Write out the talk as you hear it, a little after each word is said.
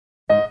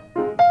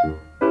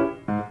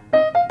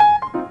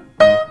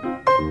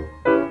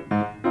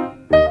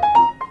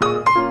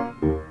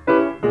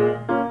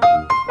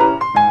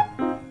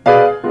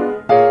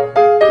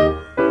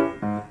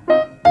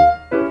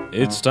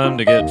It's time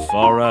to get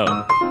far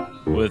out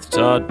with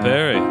Todd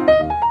Perry,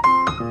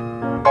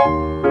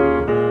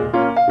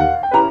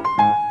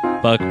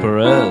 Buck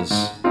Perez,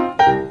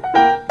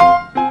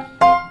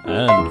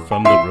 and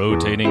from the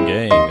rotating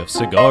gang of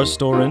Cigar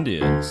Store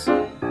Indians,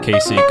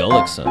 Casey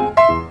Gullickson.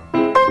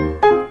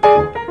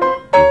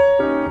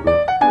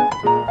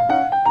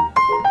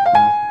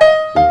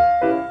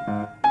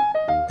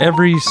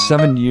 Every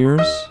 7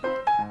 years,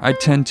 I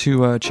tend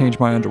to change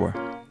my underwear.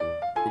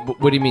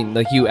 What do you mean?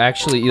 Like you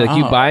actually, like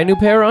you buy a new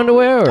pair of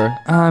underwear, or?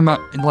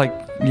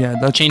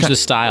 That's Change the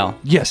style.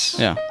 Yes.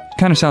 Yeah.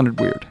 Kind of sounded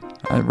weird.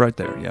 Right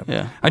there, yeah.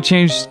 Yeah. I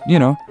changed,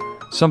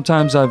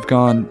 sometimes I've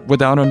gone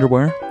without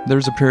underwear.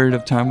 There's a period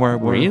of time where I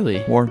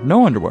wore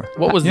no underwear.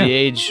 What was the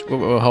age? How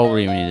old were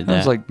you when you did that? I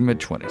was like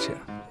mid-20s, yeah.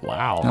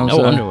 Wow. Was,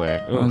 no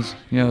underwear.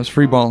 I was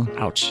free balling.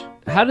 Ouch.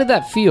 How did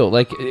that feel?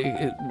 Like,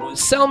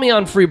 sell me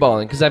on free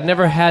balling, because I've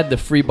never had the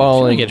free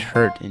balling. I get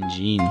hurt in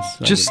jeans.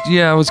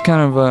 I was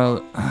kind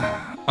of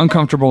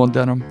uncomfortable in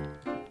denim,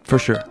 for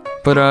sure.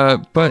 But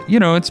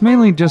it's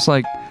mainly just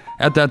like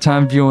at that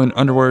time viewing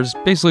underwear as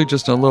basically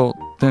just a little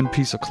thin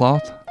piece of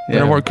cloth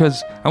that I wore,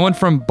 because I went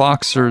from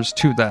boxers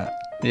to that.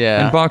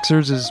 Yeah. And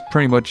boxers is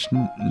pretty much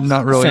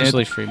not really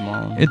essentially free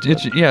balling.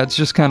 It's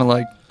just kind of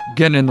like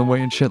getting in the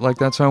way and shit like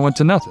that. So I went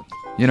to nothing,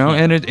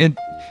 and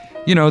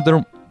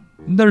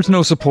there's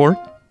no support.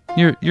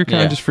 You're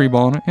kind of just free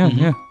balling it,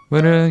 yeah.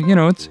 But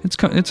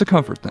it's a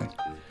comfort thing.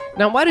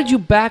 Now, why did you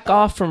back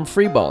off from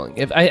free balling?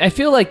 If I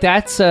feel like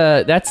that's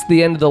the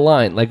end of the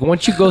line. Like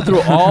once you go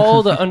through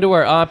all the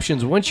underwear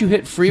options, once you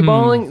hit free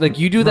balling, like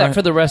you do that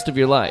for the rest of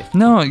your life.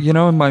 No,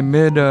 in my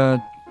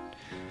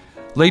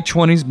late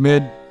 20s,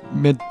 mid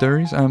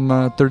 30s,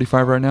 I'm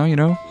 35 right now.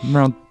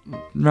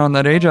 Around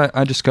that age,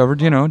 I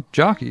discovered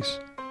jockeys.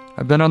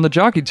 I've been on the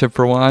jockey tip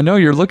for a while. I know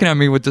you're looking at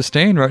me with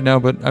disdain right now,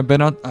 but I've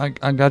been on. I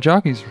got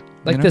jockeys.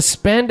 Like the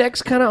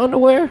spandex kind of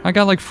underwear? I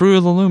got like Fruit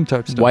of the Loom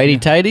type stuff. Whitey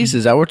tighties?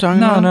 Is that what we're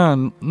talking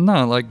about?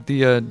 No, like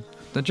the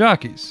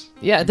jockeys.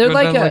 Yeah,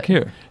 they're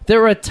here.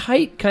 They're a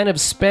tight kind of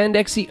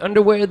spandexy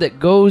underwear that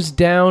goes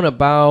down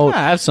about. Yeah,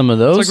 I have some of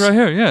those. It's like right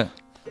here, yeah.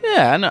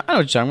 Yeah, I know what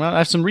you're talking about. I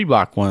have some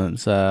Reebok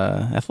ones,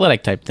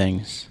 athletic type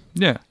things.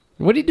 Yeah.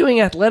 What are you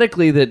doing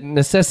athletically that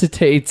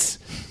necessitates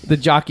the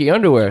jockey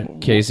underwear,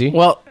 Casey?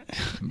 Well,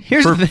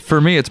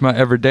 for me, it's my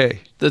everyday.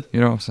 You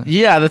know what I'm saying?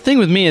 Yeah, the thing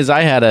with me is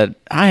I had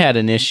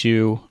an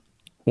issue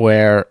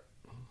where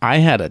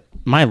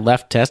my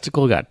left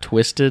testicle got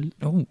twisted.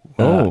 And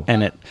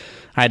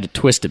I had to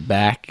twist it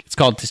back. It's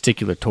called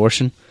testicular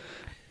torsion.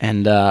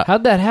 And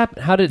how'd that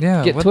happen? How did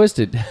it get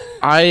twisted?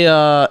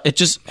 It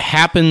just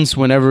happens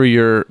whenever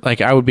you're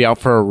like, I would be out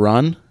for a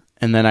run,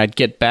 and then I'd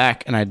get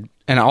back, and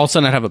all of a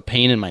sudden I'd have a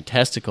pain in my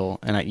testicle,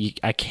 and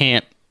I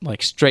can't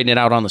like straighten it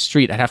out on the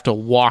street. I'd have to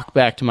walk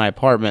back to my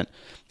apartment,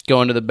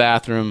 go into the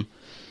bathroom,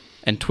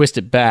 and twist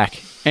it back.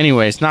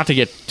 Anyways, not to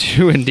get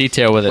too in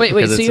detail with it.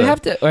 Wait. So you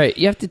have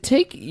to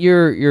take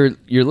your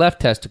left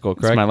testicle,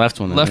 correct? It's my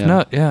left one. Then, left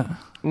nut, yeah.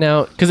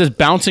 Now, because it's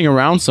bouncing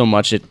around so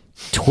much, it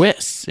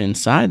twists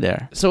inside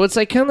there. So it's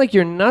like kind of like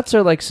your nuts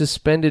are like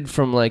suspended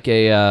from like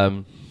a.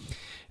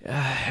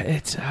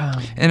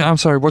 And I'm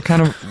sorry, what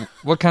kind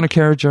of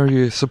carriage are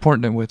you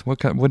supporting it with?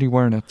 What are you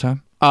wearing at the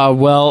time?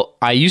 Well,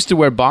 I used to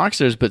wear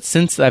boxers, but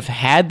since I've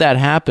had that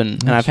happen,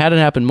 and I've had it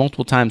happen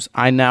multiple times,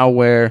 I now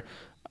wear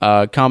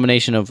a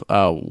combination of,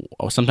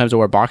 sometimes I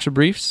wear boxer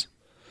briefs,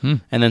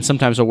 and then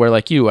sometimes I'll wear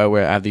like you.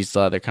 I have these,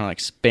 they're kind of like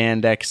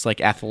spandex, like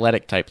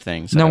athletic type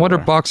things. Now, what are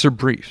boxer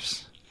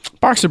briefs?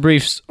 Boxer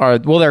briefs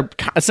they're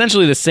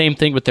essentially the same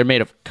thing, but they're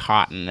made of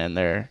cotton, and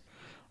they're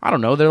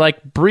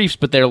like briefs,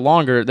 but they're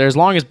longer. They're as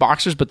long as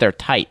boxers, but they're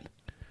tight.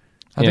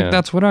 I think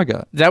that's what I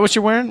got. Is that what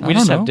you're wearing? We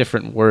just have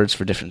different words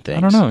for different things.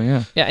 I don't know,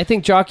 yeah. Yeah, I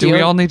think jockey... Do we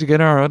all need to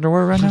get our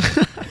underwear right now?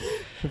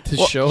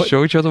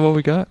 Show each other what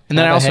we got? And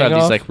then I also have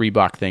these like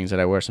Reebok things that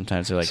I wear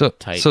sometimes. They're like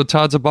tight. So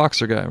Todd's a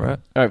boxer guy, right?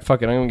 All right,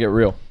 fuck it. I'm going to get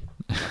real.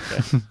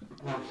 Okay.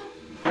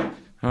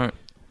 All right.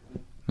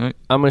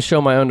 I'm going to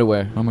show my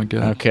underwear. Oh, my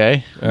God.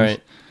 Okay. All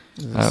right.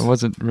 I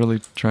wasn't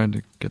really trying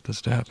to get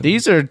this to happen.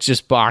 These are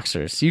just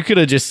boxers. You could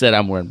have just said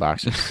I'm wearing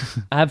boxers.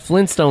 I have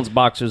Flintstones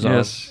boxers on.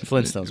 Yes,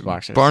 Flintstones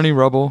boxers. Barney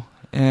Rubble.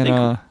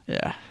 And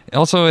yeah.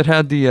 Also, it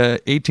had the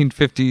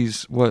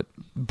 1850s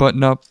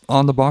button up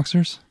on the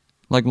boxers,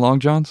 like long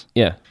johns.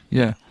 Yeah.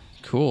 Yeah.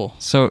 Cool.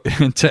 So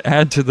to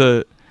add to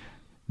the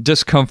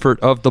discomfort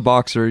of the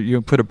boxer,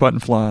 you put a button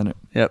fly on it.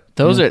 Yep.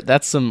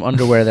 That's some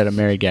underwear that a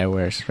married guy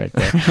wears right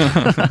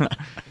there.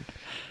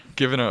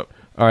 Giving up.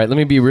 All right, let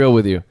me be real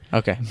with you.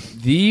 Okay.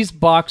 These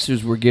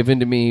boxers were given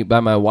to me by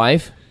my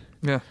wife.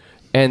 Yeah.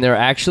 And they're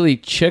actually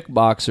chick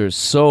boxers.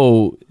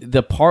 So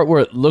the part where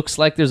it looks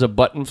like there's a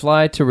button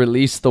fly to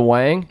release the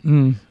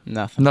wang.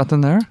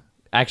 Nothing there?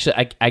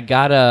 Actually, I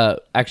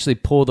gotta actually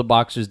pull the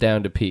boxers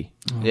down to pee.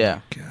 Oh,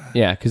 yeah. God.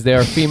 Yeah, because there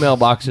are female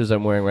boxers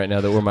I'm wearing right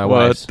now that were my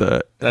wife's.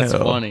 That's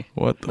hell? funny.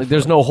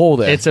 There's no hole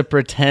there. It's a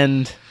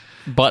pretend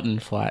button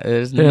fly.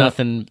 There's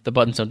nothing. The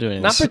buttons don't do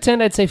anything. Not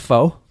pretend, I'd say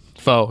faux.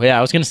 Faux. Yeah,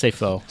 I was going to say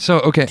faux. So,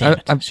 okay. Damn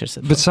it. I should've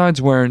said faux.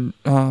 Besides wearing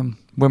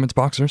women's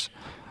boxers,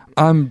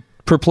 I'm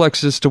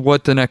perplexed as to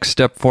what the next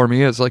step for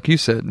me is. Like you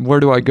said, where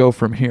do I go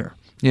from here?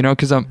 You know,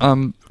 because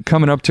I'm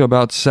coming up to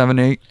about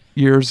 7-8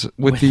 years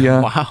with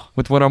Wow.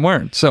 with what I'm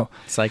wearing. So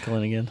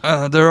Cycling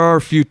again. there are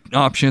a few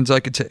options I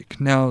could take.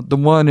 Now, the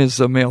one is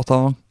a male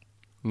thong.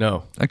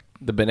 No. I-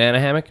 The banana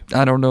hammock?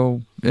 I don't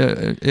know.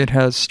 It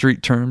has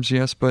street terms,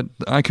 yes, but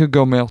I could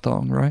go male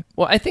thong, right?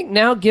 Well, I think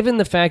now, given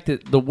the fact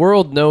that the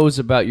world knows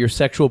about your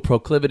sexual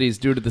proclivities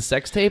due to the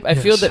sex tape, I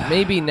feel that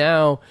maybe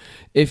now,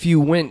 if you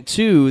went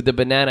to the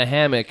banana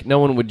hammock, no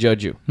one would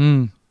judge you.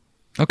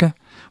 Okay.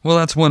 Well,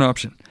 that's one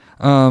option.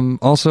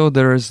 Also,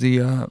 there is the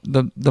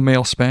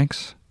male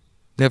Spanx.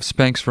 They have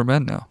Spanx for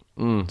men now.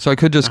 So I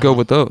could just go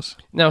with those.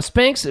 Now,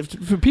 Spanx,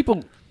 for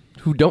people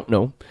who don't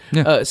know,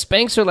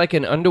 Spanx are like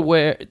an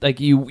underwear, like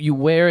you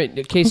wear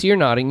it. Casey, you're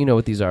nodding. You know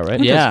what these are, right?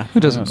 Yeah. Who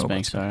doesn't I know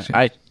Spanx about are. Spanx,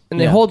 yeah. And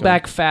they hold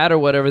back fat or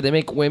whatever. They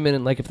make women,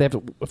 and like if they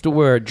have to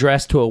wear a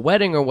dress to a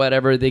wedding or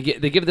whatever, they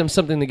give them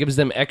something that gives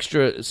them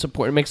extra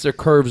support. It makes their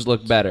curves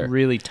look better.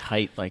 Really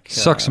tight, like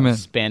Sucks 'em in.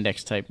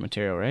 spandex type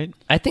material, right?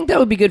 I think that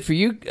would be good for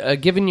you,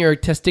 given your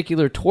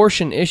testicular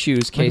torsion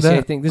issues, Casey. that.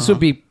 I think this would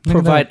be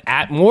provide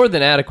more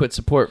than adequate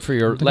support for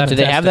your left. Do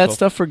they have that testicle.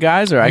 stuff for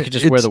guys, or I could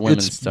just wear the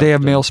women's stuff? They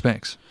have male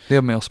Spanx. They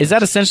have male Spanx. Is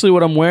that essentially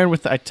what I'm wearing?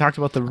 I talked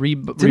about the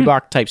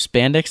Reebok type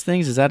spandex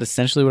things. Is that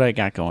essentially what I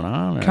got going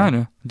on? or- Kind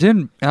of.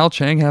 Didn't Al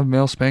Chang have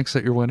male Spanx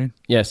at your wedding?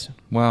 Yes.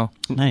 Wow.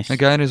 Nice. A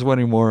guy in his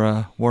wedding wore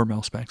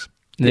male Spanx.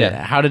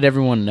 Yeah. How did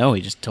everyone know?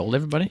 He just told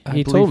everybody?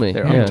 He told me. He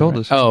Yeah. told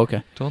us. Oh,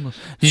 okay. Told us.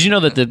 Did you know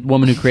that the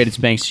woman who created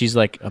Spanx, she's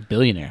like a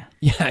billionaire?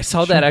 Yeah, I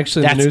saw that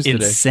actually in the That's news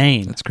today.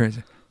 insane. That's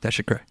crazy. That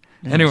shit cray.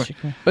 Yeah, Anyway, she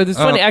could- But it's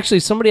funny,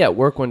 actually, somebody at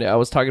work one day, I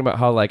was talking about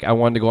how, like, I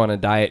wanted to go on a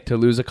diet to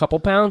lose a couple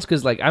pounds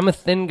because, like, I'm a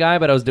thin guy,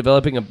 but I was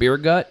developing a beer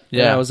gut. And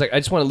Yeah. I was like, I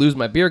just want to lose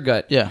my beer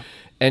gut. Yeah.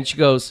 And she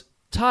goes,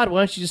 Todd,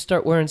 why don't you just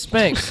start wearing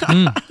Spanx?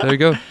 there you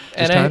go. Just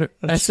and had it.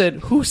 I said,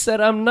 who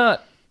said I'm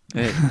not?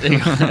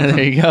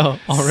 There you go.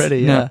 Already,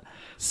 yeah.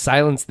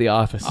 Silence the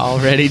office.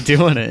 Already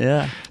doing it,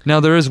 yeah. Now,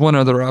 there is one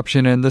other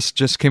option, and this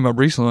just came up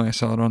recently. I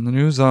saw it on the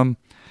news.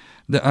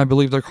 I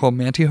believe they're called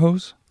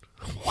mantyhose.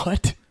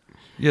 What?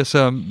 Yes.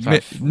 No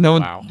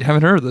one Wow.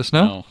 haven't heard of this.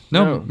 No.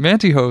 No.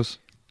 Mantyhose.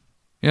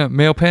 Yeah,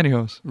 male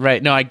pantyhose.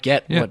 Right. No, I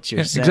get Yeah, what you're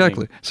yeah, saying.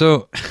 exactly.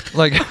 So,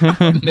 like,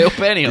 Male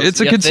pantyhose. it's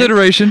a Yeah,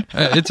 consideration.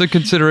 It's a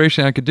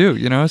consideration I could do.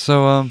 You know.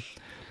 So,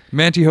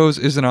 mantyhose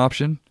is an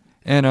option,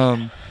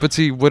 and but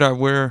see, would I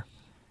wear?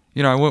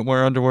 You know, I wouldn't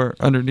wear underwear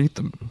underneath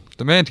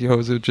the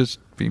mantyhose. It would just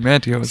be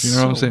mantyhose. You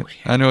know what I'm So saying? weird.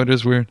 I know it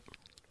is weird.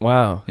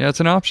 Wow. Yeah, it's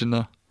an option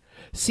though.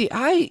 See,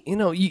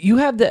 you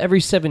have the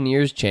every 7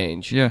 years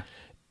change. Yeah.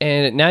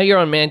 And now you're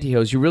on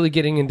mantyhose. You're really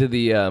getting into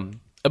the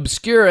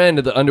obscure end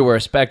of the underwear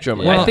spectrum.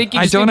 Well, I think you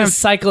I just don't need to have-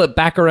 cycle it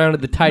back around to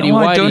the tidy No,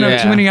 whitey. I don't have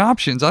Yeah. too many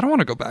options. I don't want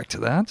to go back to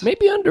that.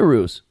 Maybe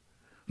underoos.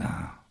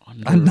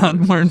 I'm not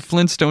wearing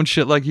Flintstone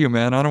shit like you,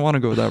 man. I don't want to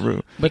go that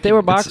route. But they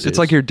were boxers. It's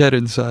like you're dead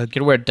inside. You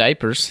could wear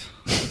diapers.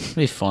 It'd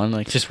be fun.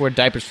 Like, just wear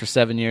diapers for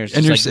 7 years.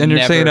 And Just, you're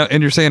like,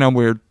 saying saying I'm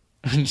weird.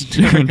 just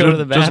never go to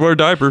the bathroom. Just wear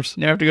diapers.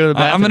 Never have to go to the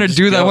bathroom. I'm gonna just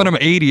do that go. when I'm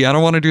 80. I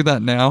don't want to do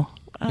that now.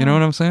 You know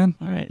what I'm saying?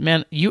 All right,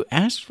 man. You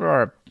asked for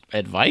our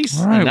advice,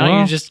 All right, and now well.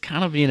 you're just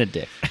kind of being a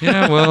dick.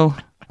 Yeah. Well,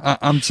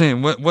 I'm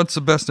saying what's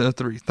the best of the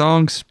three?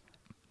 Thongs,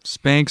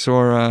 Spanx,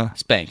 or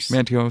Spanx.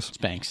 mantyhose?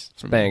 Spanx.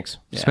 for me. Banks.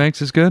 Yeah.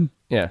 Spanx is good.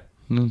 Yeah.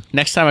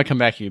 Next time I come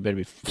back here, you better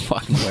be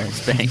fucking wearing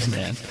Spanx,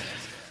 man.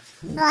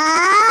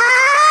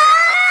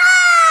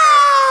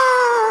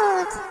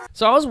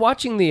 So I was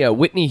watching the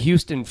Whitney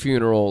Houston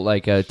funeral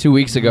like 2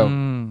 weeks ago,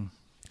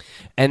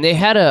 and they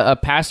had a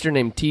pastor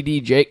named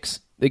T.D.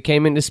 Jakes that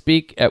came in to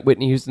speak at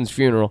Whitney Houston's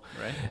funeral,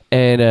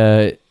 and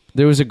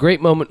there was a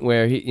great moment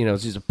where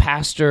he's a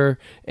pastor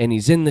and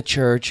he's in the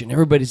church and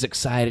everybody's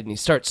excited and he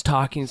starts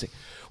talking. He's like,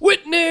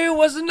 "Whitney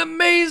was an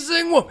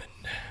amazing woman.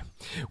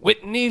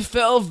 Whitney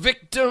fell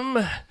victim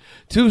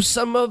to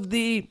some of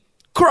the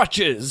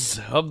crutches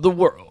of the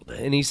world."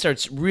 And he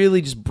starts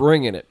really just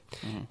bringing it.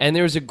 And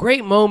there was a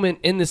great moment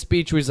in the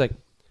speech where he's like,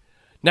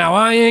 "Now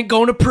I ain't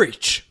going to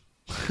preach."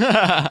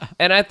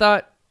 And I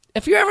thought,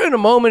 if you're ever in a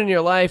moment in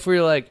your life where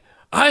you're like,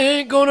 "I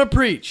ain't going to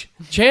preach,"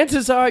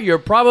 chances are you're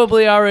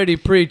probably already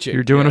preaching.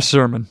 You're doing a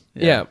sermon.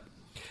 Yeah.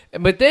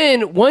 But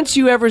then once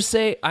you ever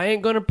say, "I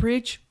ain't going to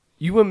preach,"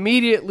 you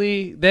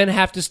immediately then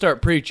have to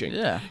start preaching.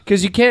 Yeah.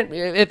 Because you can't,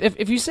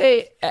 if you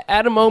say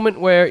at a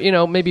moment where,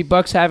 maybe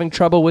Buck's having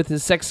trouble with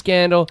his sex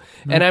scandal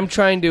and I'm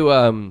trying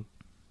to,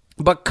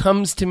 Buck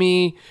comes to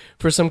me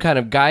for some kind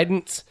of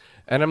guidance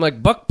and I'm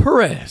like, "Buck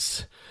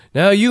Perez,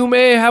 now you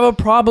may have a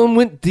problem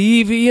with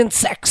deviant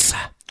sex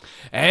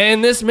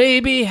and this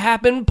maybe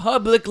happened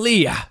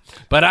publicly,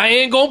 but I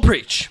ain't gonna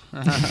preach."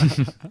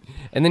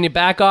 And then you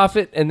back off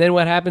it, and then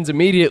what happens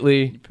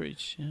immediately?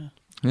 Preach, yeah.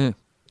 Yeah.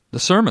 The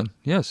sermon.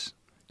 Yes.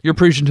 You're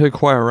preaching to the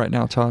choir right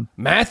now, Todd.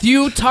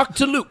 Matthew talked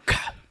to Luke,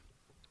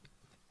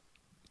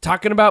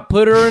 talking about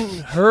put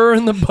her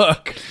in the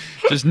book.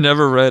 Just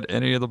never read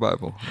any of the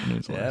Bible. in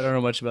his life. I don't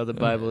know much about the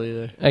Bible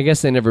either. I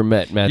guess they never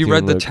met, Matthew. You read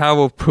and the Luke.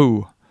 Tao of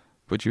Pooh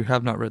but you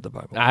have not read the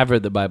Bible. I've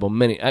read the Bible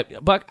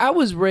Buck, I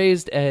was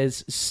raised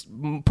as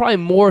probably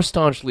more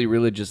staunchly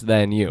religious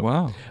than you.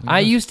 Wow. I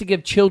used to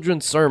give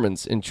children's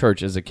sermons in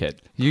church as a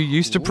kid. You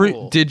used to preach.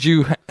 Did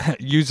you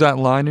use that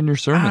line in your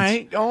sermons?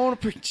 I don't want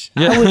to preach.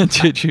 Yeah.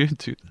 Did you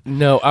do that?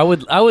 No, I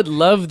would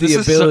love the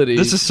ability.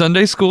 This is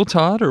Sunday school,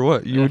 Todd, or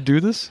what? You would do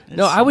this?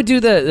 No, I would do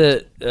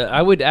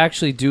I would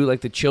actually do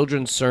like the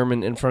children's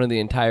sermon in front of the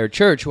entire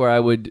church, where I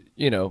would,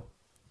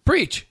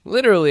 preach.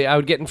 Literally, I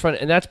would get in front,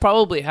 and that's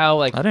probably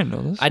how I didn't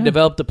know this. I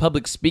developed the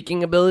public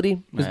speaking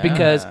ability, was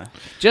because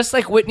just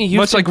like Whitney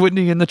Houston, much like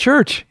Whitney in the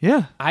church.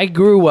 Yeah, I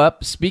grew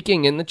up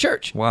speaking in the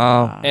church.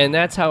 Wow, and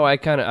that's how I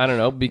kind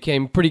of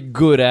became pretty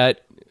good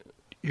at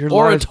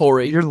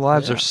oratory. Your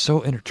lives are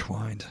so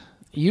intertwined.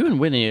 You and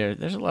Whitney,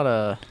 there's a lot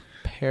of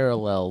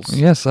parallels.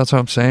 Yes, that's what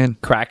I'm saying.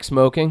 Crack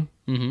smoking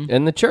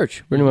in the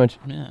church, pretty much.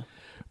 Yeah,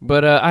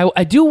 but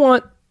I do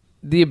want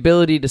the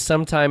ability to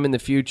sometime in the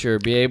future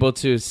be able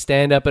to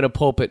stand up in a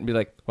pulpit and be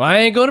like, well, I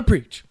ain't going to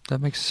preach.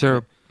 That makes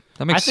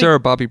Sarah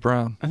Bobby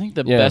Brown. I think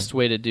the best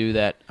way to do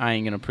that I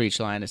ain't going to preach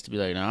line is to be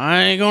like, no,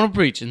 I ain't going to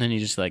preach. And then you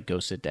just like go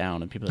sit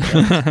down and people are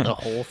like, that's the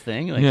whole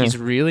thing. Like he's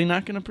really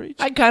not going to preach.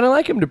 I kind of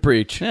like him to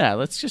preach. Yeah,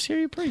 let's just hear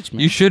you preach, man.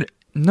 You should.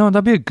 No,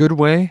 that'd be a good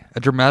way, a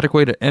dramatic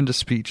way to end a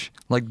speech.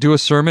 Like do a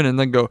sermon and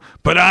then go,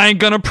 but I ain't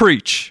going to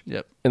preach.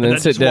 Yep. And then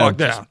sit just down. Walk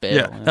down.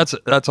 Bail,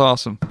 that's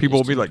awesome. People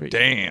will be like, preach.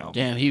 damn.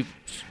 Damn, he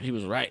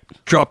was right.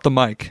 Drop the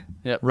mic.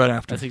 Yep. Right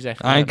after. That's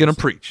exactly I ain't what going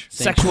to happens. preach.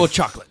 Sexual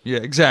chocolate. Yeah,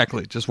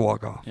 exactly. Just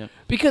walk off. Yep.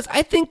 Because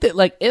I think that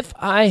like if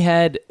I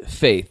had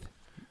faith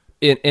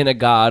in a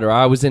God, or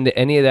I was into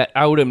any of that,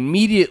 I would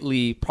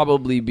immediately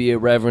probably be a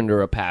reverend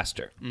or a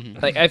pastor.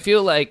 Mm-hmm. Like I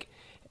feel like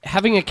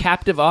having a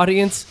captive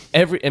audience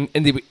and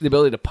the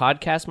ability to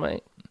podcast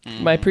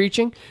my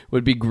preaching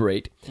would be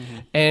great.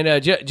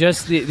 And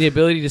just the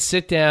ability to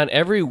sit down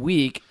every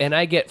week and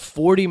I get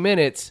 40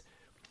 minutes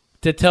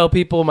to tell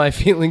people my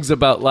feelings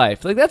about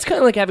life. Like that's kind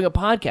of like having a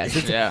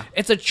podcast.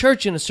 It's a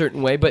church in a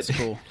certain way, but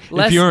cool.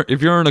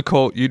 If you're in a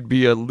cult, you'd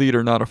be a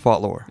leader, not a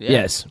follower. Yeah.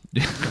 Yes.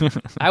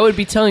 I would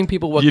be telling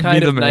people what You'd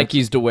kind be of the man.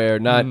 Nikes to wear,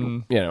 not,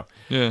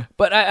 Yeah.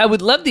 But I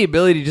would love the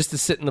ability just to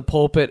sit in the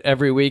pulpit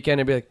every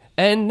weekend and be like,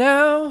 and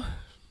now,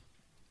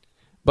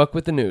 Buck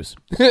with the news.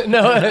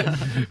 No,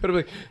 but I'm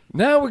like,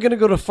 now we're going to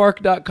go to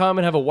fark.com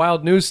and have a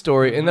wild news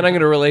story, and then I'm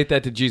going to relate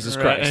that to Jesus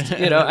Christ.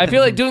 I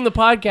feel like doing the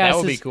podcast That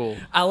would be cool.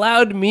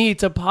 allowed me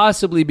to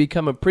possibly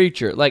become a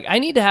preacher. Like, I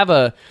need to have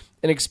an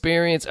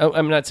experience.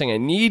 I'm not saying I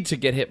need to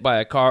get hit by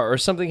a car or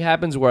something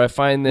happens where I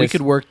find this We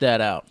could work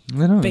that out.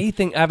 faith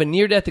thing. I have a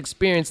near-death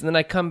experience, and then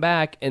I come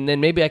back, and then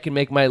maybe I can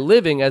make my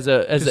living as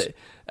a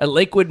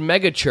Lakewood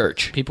mega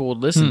church. People would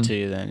listen to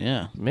you then,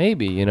 yeah.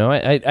 Maybe,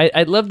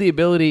 I'd love the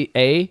ability,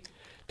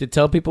 to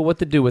tell people what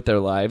to do with their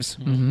lives,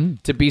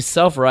 to be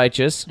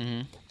self-righteous,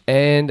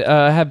 and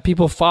have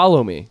people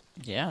follow me.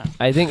 Yeah.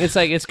 I think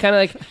it's kind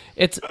of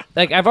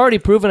like I've already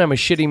proven I'm a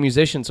shitty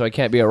musician, so I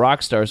can't be a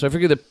rock star. So I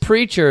figure the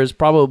preacher is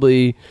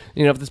probably,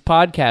 if this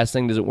podcast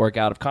thing doesn't work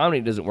out, if comedy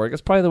doesn't work,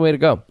 that's probably the way to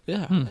go.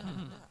 Yeah.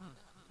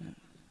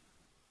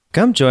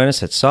 Come join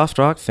us at Soft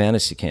Rock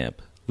Fantasy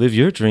Camp. Live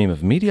your dream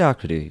of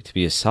mediocrity to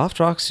be a soft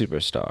rock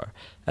superstar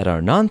at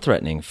our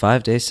non-threatening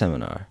 5-day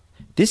seminar.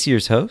 This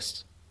year's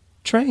host,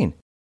 Train.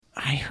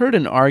 I heard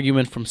an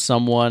argument from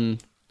someone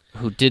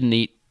who didn't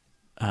eat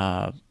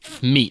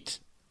meat,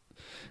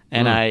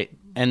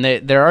 and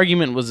their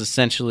argument was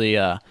essentially,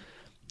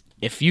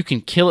 if you can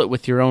kill it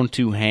with your own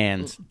two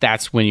hands,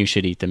 that's when you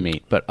should eat the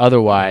meat. But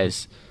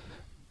otherwise,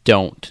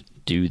 don't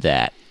do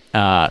that.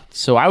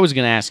 So I was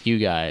going to ask you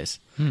guys,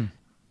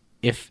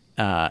 if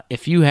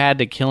you had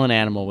to kill an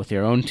animal with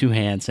your own two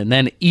hands and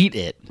then eat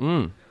it,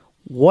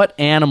 what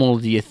animal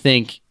do you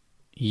think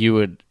you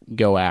would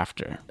go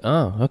after?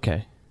 Oh,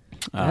 okay.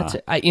 That's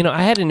it.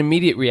 I had an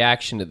immediate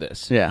reaction to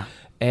this. Yeah.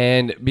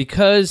 And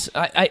because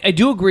I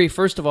do agree,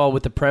 first of all,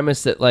 with the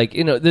premise that,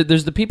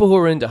 there's the people who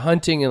are into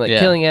hunting and,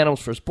 killing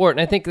animals for sport.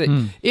 And I think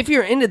that if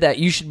you're into that,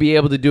 you should be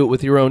able to do it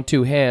with your own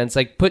two hands.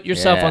 Like, put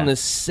yourself on the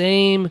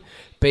same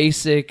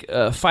basic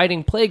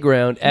fighting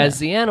playground as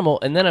the animal,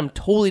 and then I'm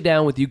totally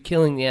down with you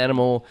killing the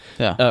animal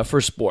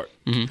for sport.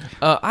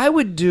 I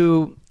would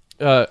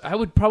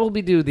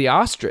probably do the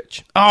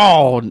ostrich.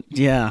 Oh,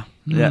 yeah.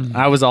 Yeah.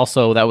 That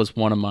was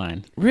one of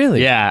mine.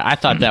 Really? Yeah, I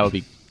thought that would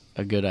be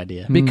a good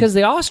idea. Because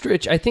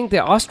I think the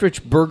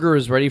ostrich burger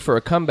is ready for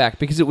a comeback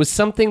because it was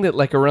something that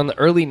around the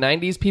early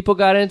 90s people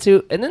got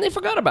into and then they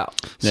forgot about.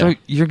 So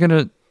you're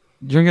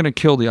gonna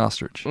kill the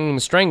ostrich.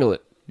 Strangle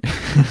it.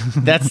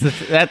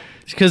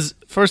 Because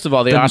first of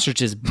all, the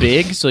ostrich is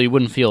big, so you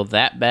wouldn't feel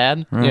that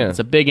bad. Right. Yeah. It's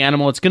a big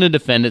animal. It's going to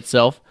defend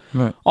itself.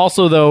 Right.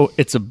 Also, though,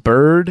 it's a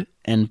bird,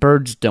 and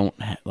birds don't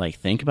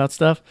think about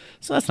stuff,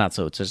 so that's not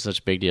such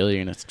a big deal.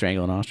 You're going to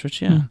strangle an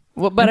ostrich, yeah.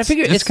 Well, but I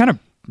figure it's kind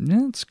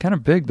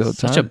of big though.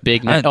 Such Todd. a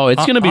big. It's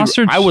going to be.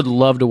 Ostrich, I would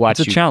love to watch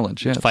it's a you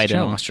challenge. Yeah, fight it's a an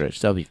challenge. ostrich.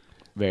 That would be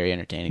very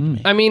entertaining to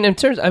me. I mean,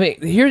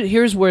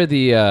 here's where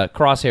the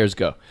crosshairs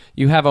go.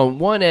 You have on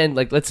one end,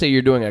 let's say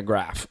you're doing a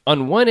graph.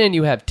 On one end,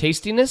 you have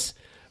tastiness.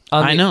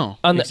 On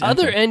the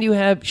other end, you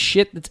have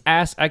shit that's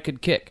ass I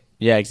could kick.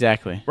 Yeah,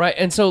 exactly. Right,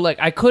 and so like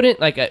I couldn't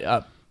like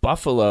a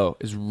buffalo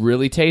is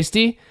really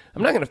tasty.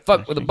 I'm not gonna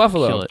fuck with a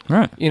buffalo. Kill it.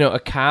 Right. You know, a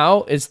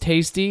cow is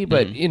tasty,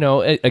 but you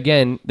know,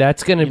 again,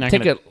 that's gonna You're not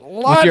take gonna- a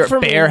lot With your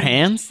from bare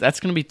hands, that's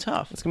going to be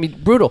tough. It's gonna be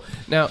brutal.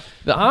 Now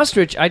the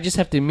ostrich, I just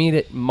have to meet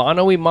it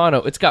mano a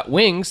mano. It's got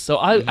wings, so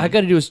I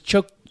got to do is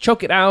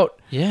choke it out,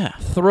 Yeah.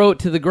 throw it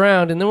to the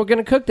ground, and then we're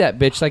gonna cook that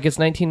bitch like it's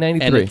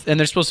 1993. And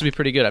they're supposed to be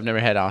pretty good. I've never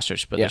had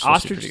ostrich, but Yeah, they're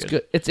supposed to be ostrich is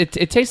pretty good.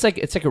 It tastes like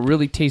it's like a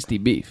really tasty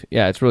beef.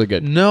 Yeah, it's really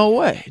good. No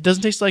way. It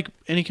doesn't taste like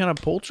any kind of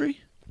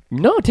poultry?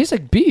 No, it tastes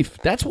like beef.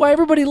 That's why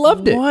everybody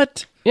loved it.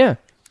 What? Yeah.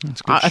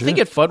 That's good I shit. think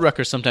at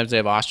Fuddruckers sometimes they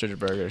have ostrich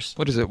burgers.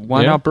 What is it?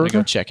 Why Yeah. not I'm gonna burger?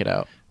 go check it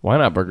out. Why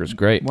not burger's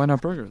great. Why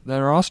not burger?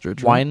 They're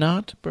ostrich. Why Right?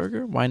 not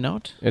burger? Why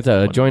not? It's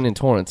a joint in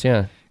Torrance,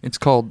 yeah. It's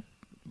called.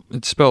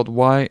 It's spelled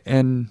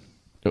Y-N.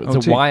 It's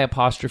O-T. a Y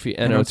apostrophe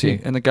N-O-T.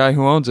 And the guy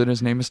who owns it,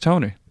 his name is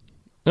Tony.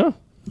 Oh.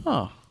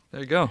 Oh,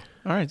 There you go.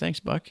 all right. Thanks,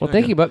 Buck. Well,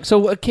 thank you, Buck.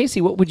 So, Casey,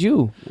 what would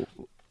you,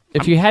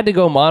 if you had to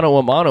go mano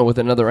a mano with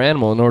another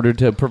animal in order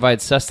to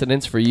provide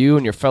sustenance for you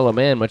and your fellow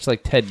man, much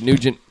like Ted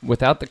Nugent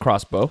without the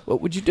crossbow,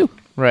 what would you do?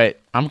 Right.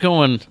 I'm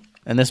going,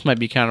 and this might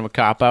be kind of a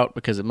cop-out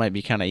because it might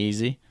be kind of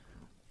easy,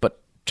 but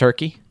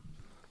turkey.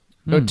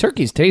 Oh,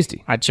 turkey's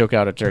tasty. I'd choke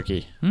out a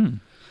turkey.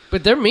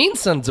 But they're mean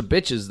sons of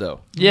bitches,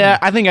 though. Yeah,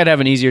 I think I'd have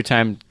an easier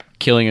time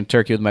killing a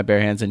turkey with my bare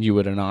hands than you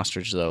would an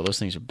ostrich, though. Those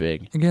things are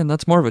big. Again,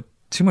 that's more of a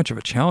too much of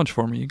a challenge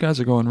for me. You guys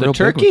are going The real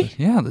turkey? big with it.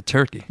 Yeah, the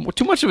turkey. Well,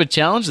 too much of a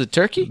challenge, the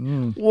turkey?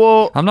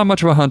 Well, I'm not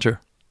much of a hunter.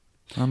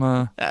 I'm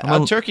a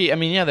turkey, I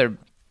mean, yeah, they're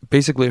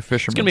basically a it's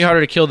fisherman. going to be harder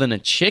to kill than a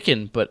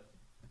chicken, but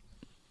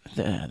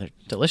they're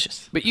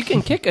delicious. But you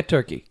can kick a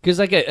turkey. Because,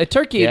 like, a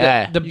turkey,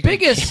 Yeah. the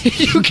biggest...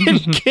 You can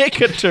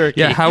kick a turkey.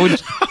 Yeah, how would?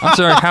 I'm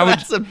sorry. How would?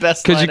 That's the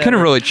best Because you line couldn't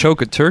ever. really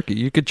choke a turkey.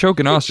 You could choke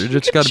an ostrich.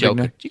 It's got a big choke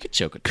neck. it. You could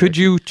choke a turkey. Could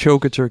you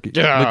choke a turkey?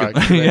 Yeah, Look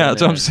at- yeah,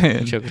 that's what I'm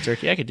saying. Choke a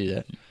turkey. I could do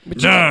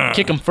that.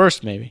 Kick them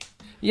first, maybe.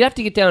 You have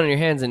to get down on your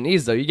hands and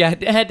knees, though. You had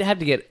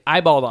to get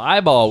eyeball to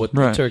eyeball with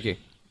the Right. turkey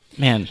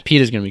Man,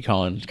 Pete is going to be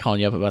calling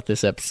you up about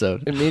this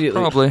episode.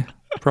 immediately.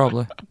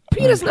 Probably.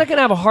 Peter's not going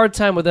to have a hard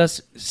time with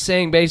us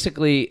saying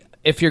basically,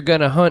 if you're going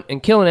to hunt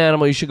and kill an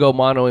animal, you should go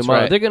mano a mano.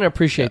 right. They're going to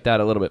appreciate that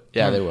a little bit.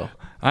 Yeah, they will.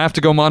 I have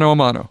to go mano a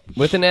mano.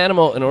 With an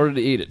animal in order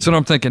to eat it. That's what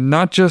I'm thinking.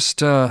 Not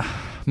just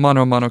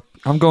mano a mano.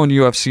 I'm going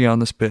UFC on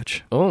this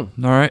bitch. Oh, All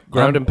right.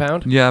 ground I'm- and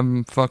pound? Yeah,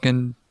 I'm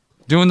fucking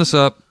doing this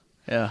up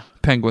Yeah.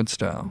 penguin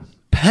style.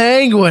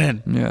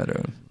 Penguin. Yeah,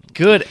 dude.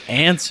 Good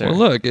answer. Well,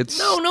 look, it's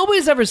No,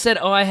 nobody's ever said,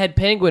 oh, I had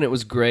penguin, it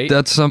was great.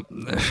 that's some.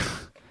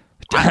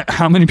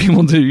 How many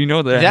people do you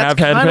know that have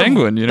had kind of-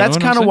 penguin? You know, that's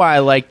what I'm kind of saying? why I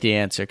like the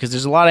answer, because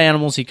there's a lot of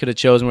animals he could have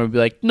chosen where we'd be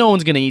like, no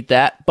one's going to eat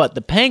that. But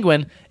the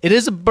penguin, it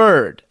is a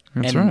bird.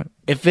 That's and right.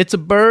 If it's a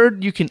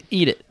bird, you can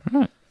eat it.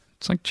 Right.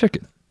 It's like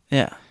chicken.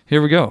 Yeah.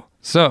 Here we go.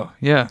 So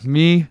yeah,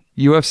 me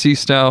UFC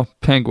style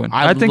penguin.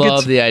 I think love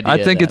it's, the idea I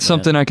of think that, it's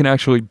something I can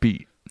actually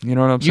beat. You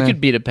know what I'm You saying?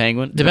 could beat a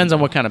penguin. Depends on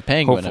what kind of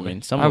penguin. Hopefully. I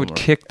mean, some I of would them are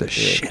kick the big.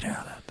 shit out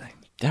of that thing.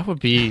 That would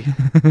be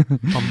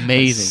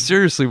amazing.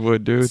 Seriously,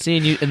 would dude.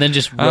 Seeing you and then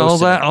just all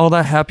roasting it. all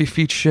that happy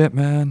feet shit,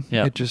 man.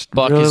 Yeah. It just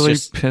Buck really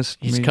is just pissed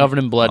he's me. covered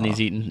in blood and off,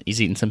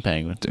 he's eating some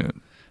penguin. dude.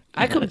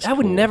 I that's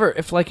would cool. never,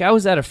 if like I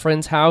was at a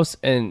friend's house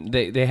and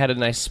they had a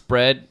nice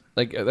spread,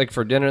 like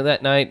for dinner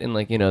that night, and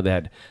like, you know, they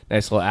had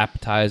nice little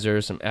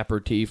appetizers, some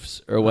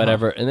aperitifs or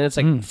whatever, and then it's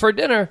like, for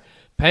dinner,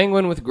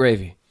 penguin with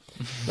gravy.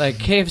 Like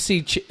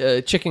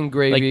KFC chicken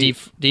gravy. Like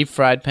deep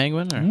fried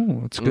penguin, or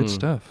Ooh, it's good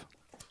stuff.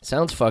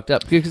 Sounds fucked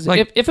up. Because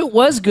Like- if it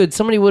was good,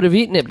 somebody would have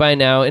eaten it by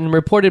now and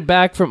reported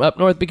back from up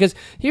north. Because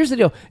here's the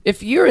deal: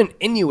 if you're an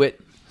Inuit,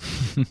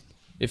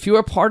 if you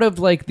are part of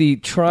like the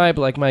tribe,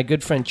 like my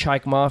good friend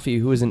Chaik Mafi,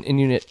 who is an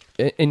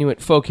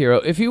Inuit folk hero,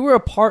 if you were a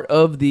part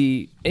of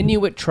the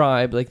Inuit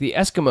tribe, like the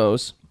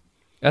Eskimos,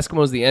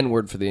 Eskimo's the N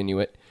word for the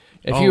Inuit.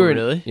 If Oh, you were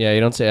really? yeah, you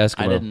don't say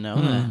Eskimo. I didn't know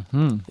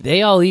that.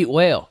 They all eat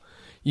whale.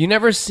 You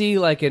never see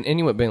like an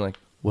Inuit being like,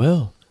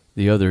 well,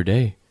 the other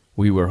day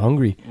we were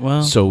hungry,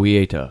 Well- so we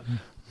ate a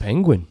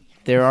penguin.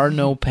 There are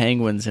no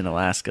penguins in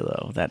Alaska,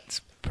 though. That's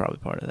probably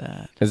part of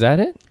that. Is that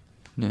it?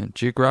 Yeah,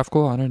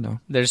 geographical, I don't know.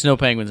 There's no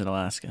penguins in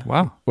Alaska.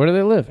 Wow. Where do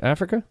they live?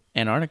 Africa?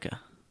 Antarctica.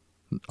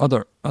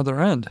 Other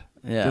end.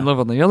 Yeah. They live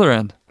on the other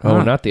end. Oh,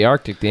 Huh. not the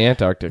Arctic, the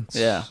Antarctic.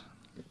 Yeah.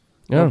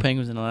 Yeah. No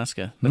penguins in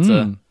Alaska. That's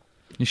Mm.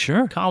 You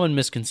sure? a common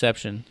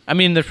misconception. I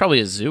mean, there's probably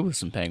a zoo with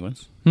some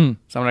penguins. Hmm.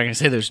 So I'm not going to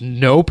say there's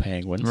no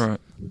penguins. Right.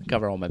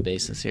 Cover all my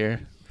bases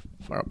here.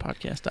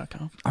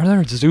 FarOutPodcast.com. Are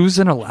there zoos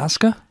in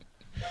Alaska?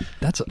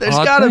 That's an There's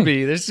odd gotta thing.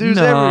 be. There's zoos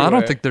no, I everywhere.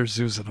 don't think there's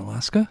zoos in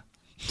Alaska.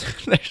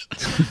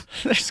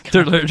 there's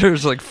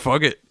There's like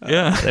fuck it.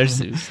 Yeah. there's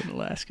zoos in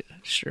Alaska.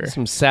 Sure.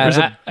 Some sad. There's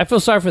a- I feel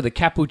sorry for the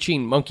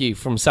capuchin monkey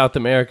from South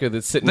America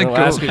that's sitting in Like,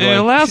 Alaska. in going,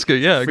 Alaska,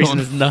 yeah. freezing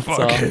Going, his nuts fuck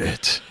off.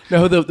 it.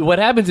 No, what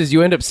happens is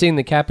you end up seeing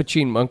the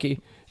capuchin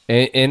monkey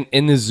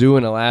in the zoo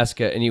in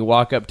Alaska, and you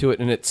walk up to it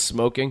and it's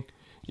smoking,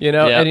 you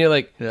know, Yep. and you're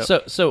like,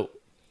 Yep. so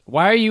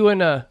why are you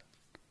in a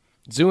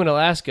zoo in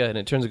Alaska? And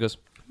it turns and goes,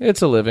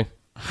 it's a living.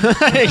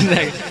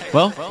 Exactly.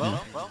 Well,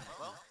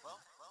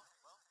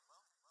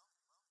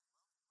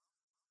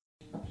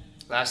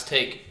 Last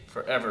take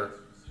forever.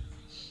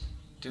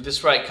 Do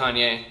this right,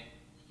 Kanye.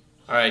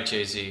 All right,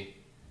 Jay-Z.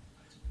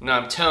 No,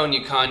 I'm telling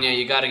you, Kanye,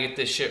 you got to get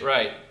this shit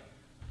right.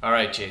 All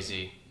right,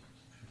 Jay-Z.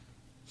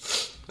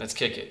 Let's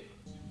kick it.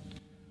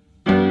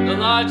 The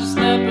largest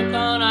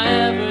leprechaun I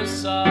ever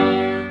saw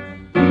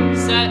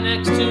sat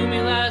next to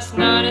me last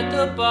night at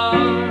the bar.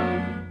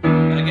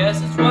 I guess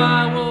that's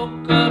why I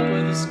woke up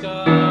with a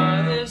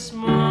scar this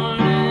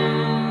morning.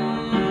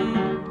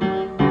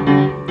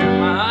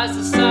 My eyes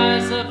the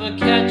size of a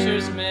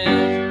catcher's mitt.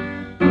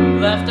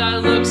 Left eye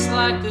looks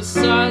like the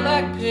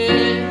Sarlacc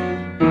pit.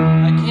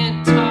 I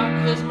can't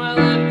talk cause my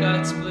lip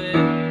got split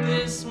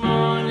this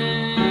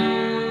morning.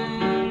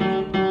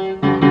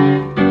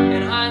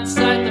 In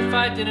hindsight, the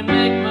fight didn't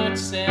make much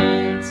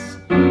sense.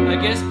 I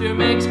guess beer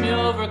makes me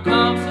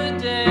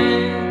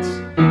overconfident,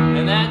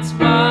 and that's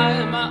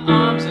why my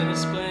arms in a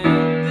splint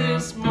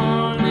this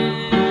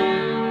morning.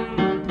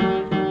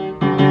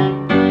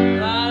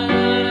 La da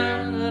da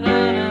da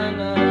da da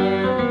da,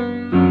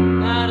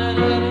 la da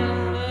da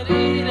da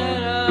dee da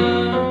da,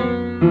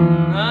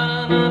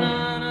 la da da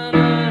da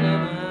da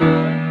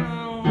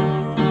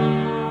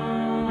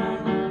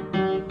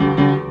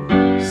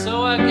da. So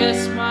I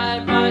guess my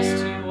advice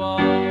to you all: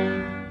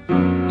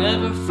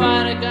 never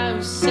fight a guy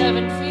who's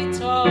 7 feet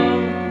tall.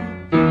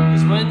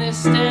 'Cause when they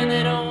stand,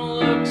 they don't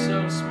look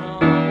so small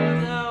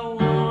without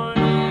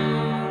warning.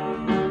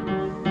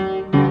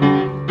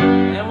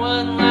 And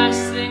one last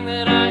thing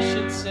that I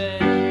should say: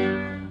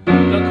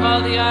 don't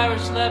call the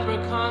Irish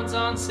leprechauns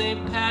on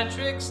St.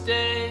 Patrick's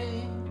Day.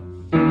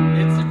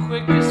 It's the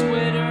quickest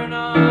way to earn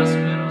a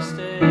hospital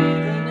stay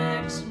the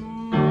next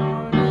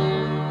morning.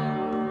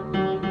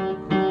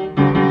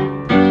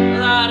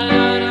 La da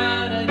da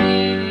da da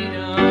dee dee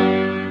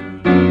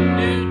dum.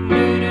 Doo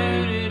doo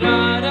doo doo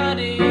da da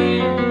dee.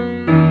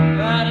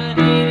 Da da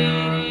dee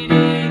dee dee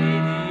dee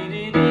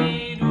dee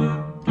dee doo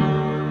doo.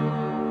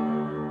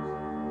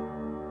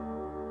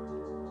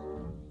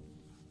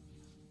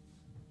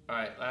 All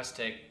right, last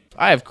take.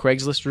 I have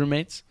Craigslist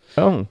roommates.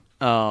 Oh.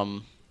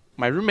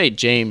 My roommate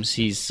James,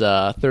 he's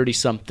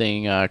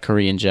 30-something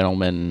Korean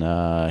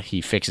gentleman.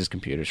 He fixes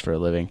computers for a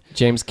living.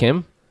 James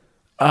Kim?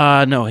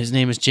 No, his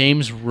name is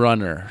James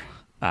Runner.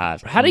 How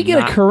did he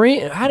get a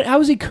Korean? How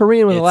is he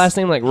Korean with a last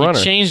name like Runner?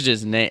 He changed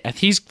his name.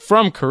 He's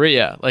from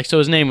Korea, so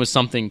his name was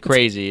something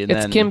crazy.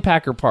 It's Kim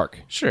Packer Park.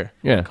 Sure,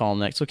 Yeah. call him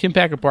that. So Kim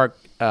Packer Park,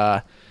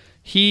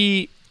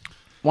 he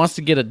wants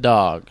to get a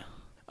dog.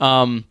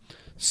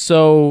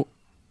 So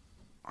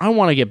I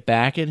want to get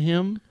back at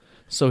him.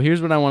 So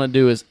here's what I want to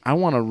do: is I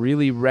want to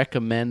really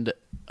recommend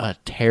a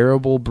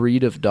terrible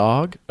breed of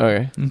dog.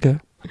 Okay. Okay.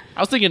 I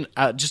was thinking,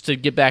 just to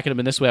get back at him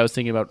in this way, I was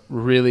thinking about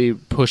really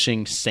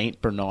pushing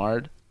Saint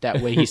Bernard. That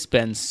way he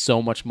spends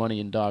so much money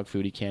in dog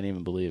food, he can't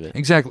even believe it.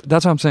 Exactly.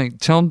 That's what I'm saying.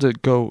 Tell him to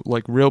go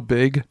like real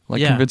big.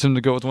 Like Yeah. convince him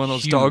to go with one of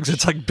those Huge. dogs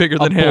that's like bigger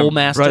than A him. bull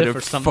mastiff right,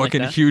 or something like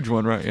fucking that. huge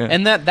one, right? Yeah.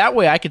 And that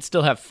way I could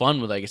still have fun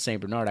with like a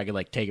Saint Bernard. I could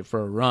like take it for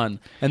a run,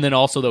 and then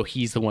also though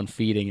he's the one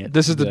feeding it.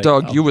 this is I'd be the like,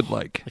 dog oh, you would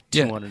like.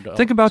 Yeah. $200.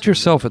 Think about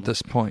yourself at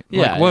this point.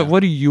 Yeah, Like, yeah.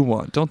 what do you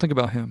want? Don't think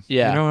about him.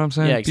 Yeah, You know what I'm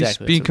saying? Yeah,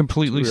 exactly. Be It's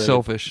completely it's really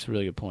selfish. It's a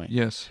really good point.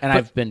 Yes. and But-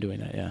 I've been doing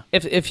that. Yeah.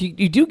 If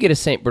you do get a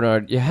Saint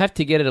Bernard, you have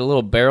to get it a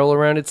little barrel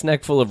around its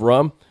neck full of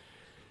rum.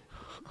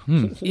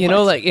 You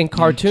know, like in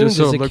cartoons Just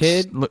so as it a looks-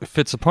 kid.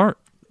 fits apart.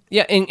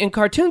 Yeah, in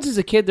cartoons as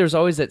a kid, there's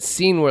always that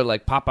scene where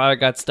like Popeye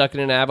got stuck in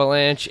an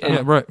avalanche, and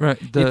Yeah, right.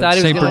 you The thought he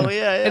was Saint gonna,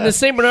 Bernard- and the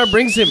Saint Bernard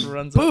brings him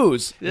Runs up.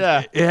 booze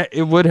Yeah. Yeah,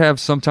 it would have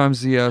sometimes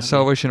the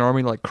Salvation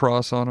Army like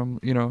cross on him,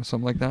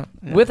 something like that.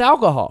 with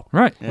alcohol.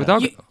 Right.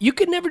 Without You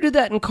could never do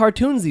that in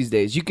cartoons these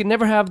days. You could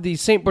never have the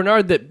Saint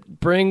Bernard that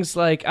brings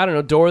like I don't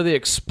know Dora the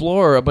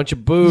Explorer a bunch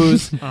of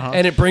booze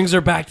and it brings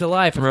her back to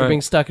life after Right.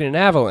 being stuck in an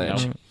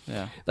avalanche.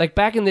 Yeah. Like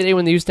back in the day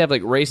when they used to have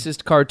like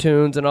racist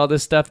cartoons and all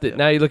this stuff that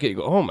now you look at it and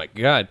go, oh my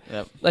god.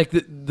 Yep. Like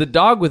the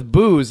dog with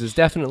booze is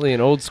definitely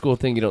an old school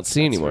thing you don't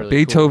see anymore. really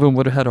Beethoven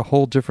would have had a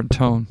whole different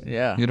tone.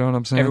 Yeah. You know what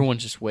I'm saying?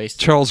 Everyone's just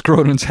wasted. Charles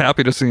Grodin's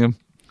happy to see him.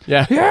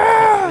 Yeah.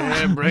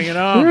 Yeah, bring it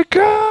on. Here it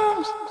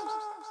comes.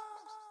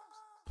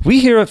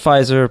 We here at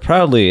Pfizer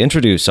proudly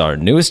introduce our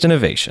newest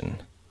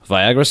innovation,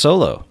 Viagra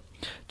Solo.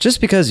 Just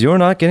because you're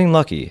not getting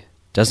lucky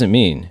doesn't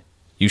mean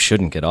you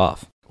shouldn't get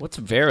off. What's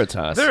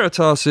Veritas?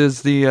 Veritas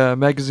is the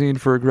magazine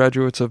for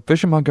graduates of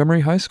Bishop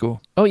Montgomery High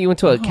School. Oh, you went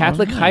to a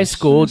Catholic high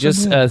school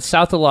just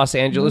south of Los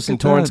Angeles in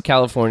Look at Torrance, that.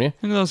 California.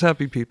 Look at those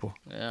happy people.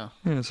 Yeah.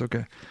 Yeah, it's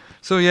okay.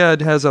 So yeah,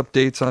 it has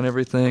updates on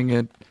everything.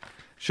 It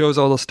shows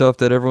all the stuff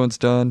that everyone's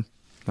done.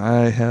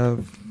 I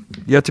have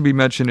yet to be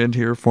mentioned in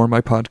here for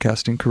my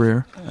podcasting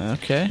career.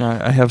 Okay.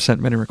 I have sent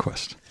many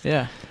requests.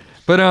 Yeah.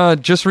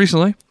 But just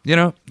recently,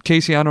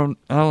 Casey, I don't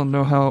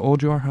know how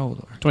old you are. How old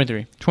are you?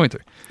 23.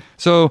 23.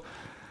 So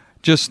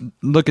just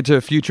looking to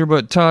the future.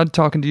 But Todd,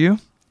 talking to you,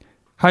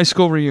 high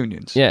school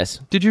reunions. Yes.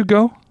 Did you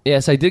go?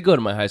 Yes, I did go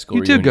to my high school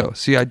You reunion. did go.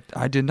 See,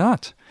 I did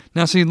not.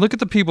 Now, see, look at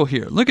the people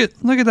here. Look at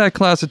that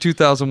class of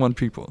 2001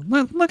 people.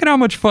 Look at how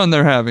much fun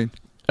they're having.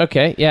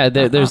 Okay, yeah,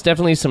 there's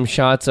definitely some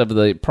shots of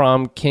the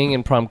prom king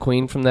and prom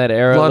queen from that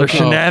era. A lot of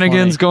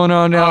shenanigans going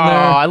on down there.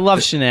 I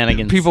love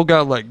shenanigans. People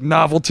got like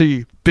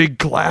novelty big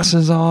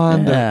glasses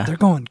on. Yeah. They're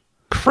going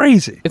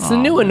crazy. It's the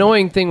new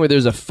annoying thing where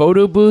there's a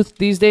photo booth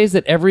these days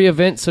at every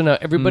event, so now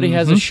everybody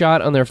has a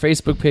shot on their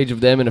Facebook page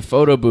of them in a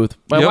photo booth.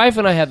 My wife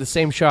and I have the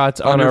same shots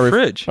on our our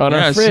fridge. On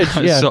our fridge,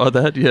 I saw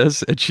that,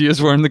 yes. And she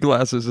is wearing the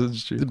glasses, isn't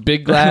she? The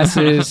big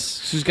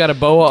glasses. She's got a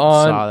boa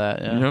on. Saw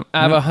that, yeah. Yep.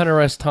 I have a Hunter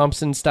S.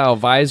 Thompson style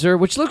visor,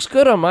 which looks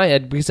good on my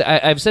head because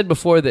I've said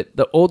before that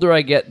the older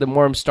I get, the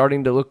more I'm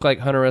starting to look like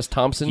Hunter S.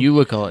 Thompson. You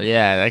look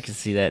I can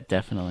see that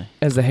definitely.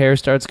 As the hair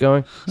starts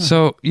going.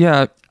 So,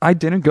 yeah, I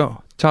didn't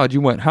go. Todd,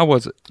 you went. How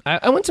was it?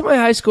 I went to my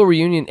high school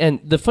reunion, and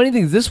the funny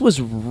thing is this was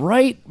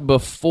right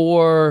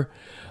before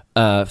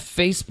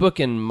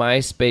Facebook and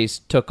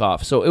MySpace took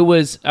off. So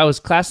I was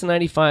class of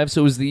 95,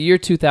 so it was the year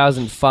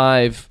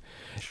 2005,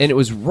 and it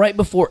was right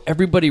before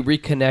everybody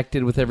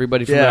reconnected with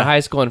everybody from their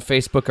high school on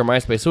Facebook or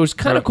MySpace. So it was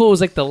kind of cool. It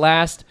was like the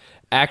last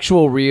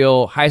actual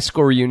real high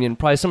school reunion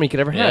probably somebody could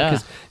ever have,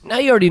 because now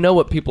you already know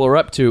what people are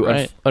up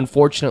to,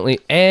 unfortunately,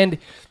 and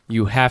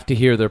you have to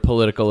hear their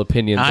political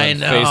opinions on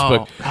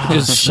Facebook.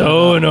 It's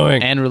so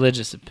annoying. And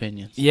religious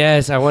opinions.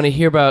 Yes, I want to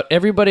hear about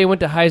everybody I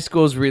went to high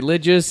school's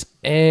religious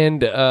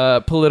and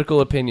political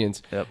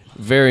opinions. Yep.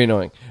 Very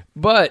annoying.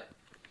 But,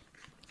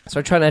 so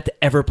I try not to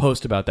ever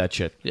post about that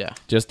shit. Yeah.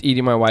 Just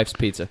eating my wife's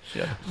pizza.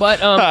 Yeah.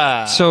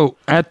 But, So,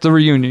 at the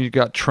reunion, you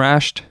got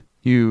trashed.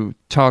 You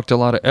talked a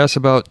lot of S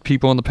about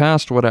people in the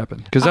past. What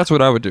happened? Because that's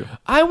what I would do.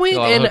 I went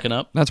and hooking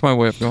up. That's my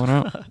way of going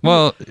out.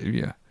 Well,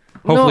 yeah.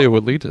 Hopefully No. it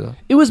would lead to that.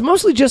 it was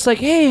mostly just like,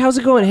 hey, how's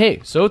it going?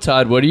 Hey, so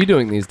Todd, what are you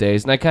doing these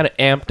days? And I kind of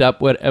amped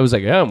up what I was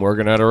like, I'm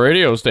working at a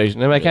radio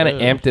station. And I kind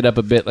of amped it up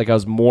a bit, like I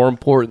was more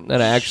important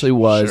than I actually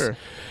was. Sure.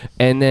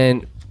 And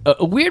then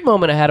a weird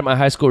moment I had at my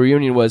high school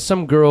reunion was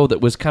some girl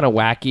that was kind of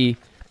wacky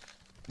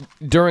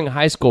during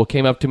high school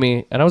came up to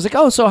me, and I was like,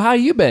 oh, so how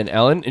you been,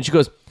 Ellen? And she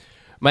goes,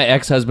 my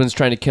ex-husband's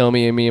trying to kill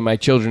me, and me and my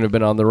children have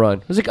been on the run.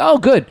 I was like, oh,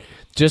 good.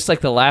 Just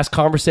like the last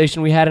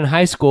conversation we had in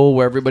high school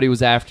where everybody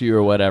was after you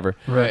or whatever.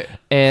 Right.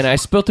 And I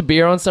spilt a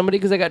beer on somebody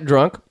because I got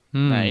drunk.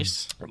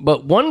 Nice.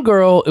 But one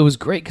girl, it was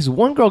great because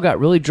one girl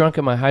got really drunk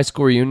at my high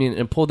school reunion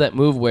and pulled that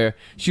move where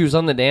she was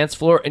on the dance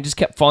floor and just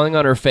kept falling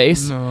on her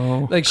face.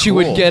 No. Like she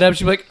would get up,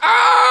 she'd be like,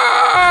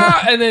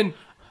 ah, and then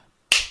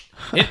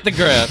hit the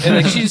ground. And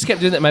like she just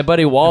kept doing that. My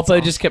buddy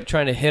Walpa just kept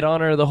trying to hit on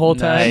her the whole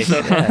time. Nice.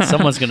 Yeah,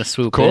 someone's going to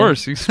swoop Of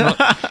course. You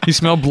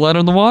smell blood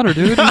in the water,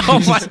 dude.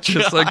 Oh, my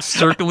Just like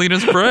circling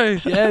his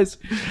prey. Yes.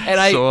 And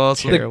So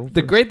awesome.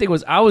 the great thing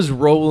was I was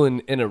rolling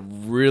in a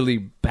really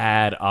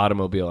bad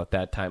automobile at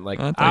that time. Like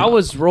I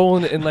was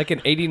rolling in like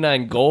an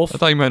 89 Golf. I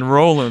thought you meant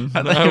rolling.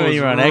 I thought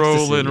you were on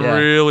ecstasy, rolling yeah.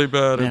 really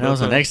bad. Man, I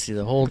was on ecstasy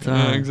the whole time.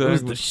 Yeah, It exactly.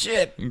 was the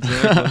shit.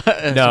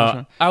 Exactly.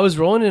 No, I was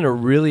rolling in a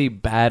really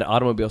bad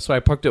automobile, so I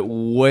parked it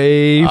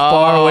way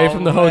far away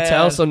from the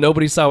hotel, man. so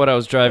nobody saw what I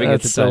was driving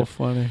at the time.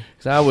 funny.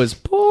 'Cause I was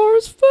poor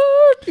as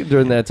fuck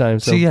during that time.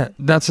 So See, yeah,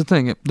 that's the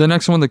thing. The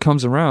next one that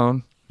comes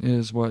around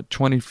is what,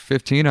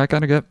 2015. I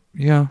gotta get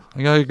a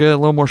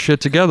little more shit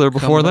together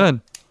before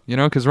then. You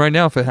know, because right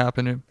now, if it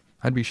happened,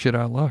 I'd be shit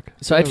out of luck.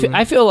 So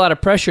I feel a lot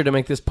of pressure to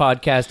make this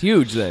podcast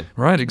huge. Then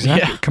Right,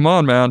 exactly. Yeah. Come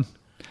on, man.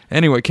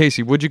 Anyway,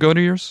 Casey, would you go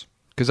to yours?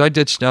 Because I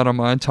ditched out on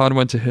mine. Todd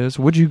went to his.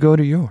 Would you go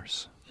to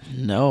yours?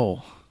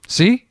 No.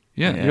 See?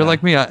 Yeah, you're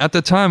like me. At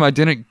the time, I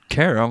didn't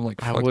care. I'm like,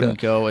 fuck I wouldn't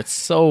that. go. It's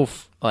so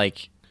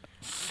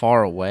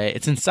far away.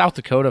 It's in South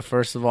Dakota,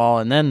 first of all,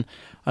 and then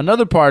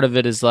another part of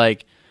it is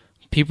like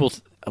people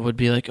would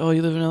be like, "Oh,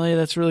 you live in LA?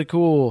 That's really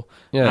cool."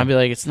 Yeah. And I'd be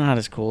like, "It's not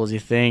as cool as you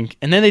think."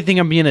 And then they think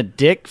I'm being a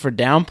dick for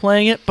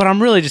downplaying it, but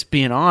I'm really just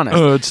being honest.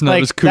 Oh, it's not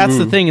like, as cool. That's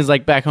the thing. Is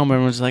like back home,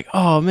 everyone's like,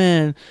 "Oh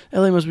man,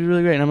 LA must be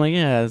really great," and I'm like,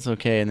 "Yeah, it's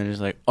okay." And they're just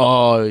like,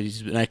 "Oh,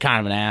 he's kind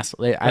of an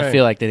asshole." I Right.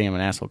 feel like they think I'm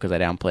an asshole because I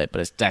downplay it,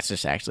 but that's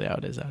just actually how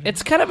it is out here.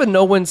 it's kind of a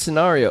no-win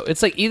scenario.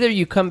 It's like either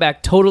you come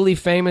back totally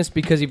famous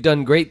because you've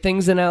done great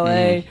things in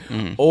LA,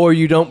 or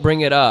you don't bring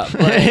it up.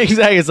 Like,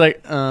 Exactly. It's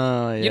like,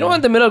 yeah. you know,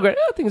 on the middle ground,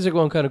 things are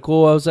going kind of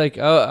cool. I was like,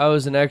 I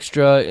was an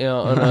extra,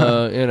 on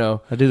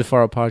a, I do the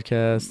Far Out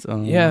podcast.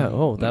 yeah.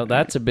 Oh,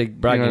 that's a big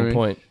bragging You know what I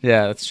mean? point.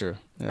 Yeah, that's true.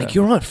 Yeah. Like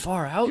you're on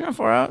Far Out. You're not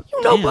far out.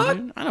 You know, Damn, bud.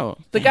 dude. I know.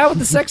 The guy with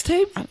the sex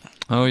tape.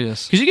 Oh,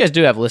 yes. Because you guys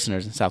do have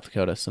listeners in South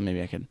Dakota, so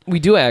maybe We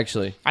do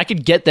actually. I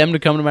could get them to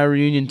come to my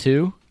reunion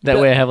too. That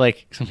Yeah. way, I have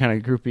like some kind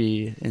of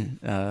groupie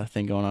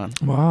thing going on.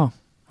 Wow.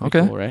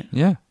 Okay. Cool, right?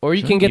 Yeah. Or you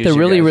Sure. can get Use the your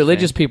really guys'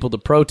 religious thing. people to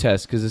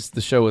protest because it's the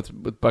show with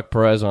Buck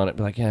Perez on it.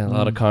 Be like, yeah, a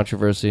lot of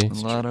controversy. A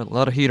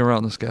lot of heat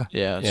around this guy.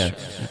 Yeah. That's Yeah.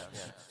 true.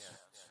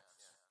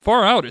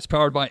 Far Out is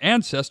powered by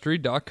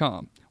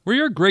Ancestry.com. We're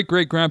your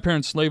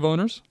great-great-grandparents' slave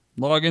owners.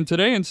 Log in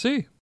today and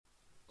see.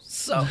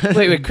 So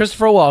wait,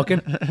 Christopher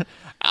Walken.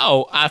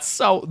 Oh,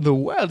 so the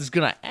world is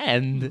gonna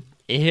end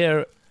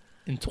here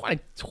in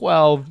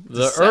 2012.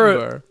 The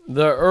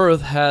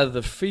Earth had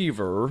the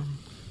fever.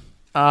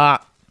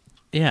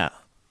 Yeah.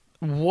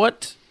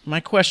 What my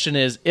question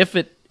is, if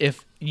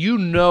you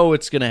know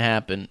it's gonna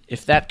happen,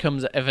 if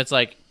it's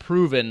like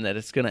proven that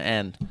it's gonna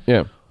end,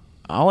 Yeah.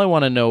 all I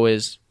want to know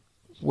is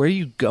where are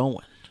you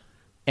going?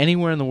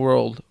 Anywhere in the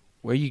world,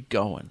 where are you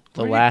going?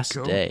 The last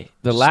day.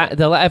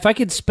 If I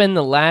could spend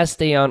the last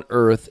day on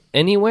Earth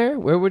anywhere,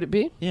 where would it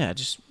be? Yeah,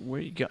 just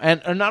where you go.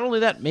 And not only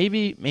that,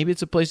 maybe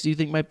it's a place that you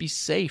think might be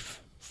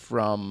safe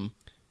from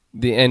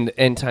the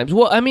end times.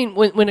 Well, I mean,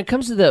 when it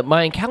comes to the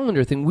Mayan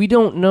calendar thing, we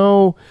don't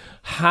know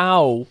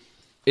how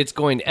it's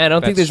going to end. I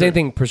don't think there's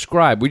anything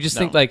prescribed. We just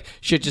think like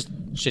shit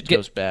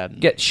goes bad.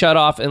 Get shut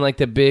off, and like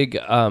the big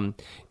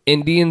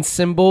Indian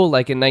symbol,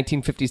 like in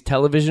 1950s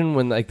television,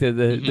 when like the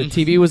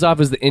TV was off,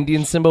 is the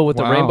Indian symbol with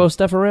the rainbow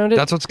stuff around it.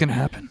 That's what's gonna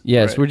happen.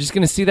 Yes, we're just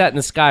gonna see that in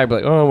the sky, be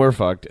like, oh, we're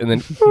fucked, and then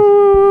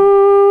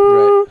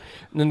Right.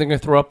 and then they're gonna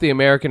throw up the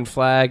American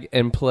flag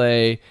and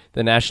play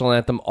the national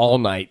anthem all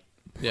night.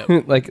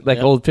 Yep. like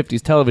old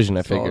 50s television, I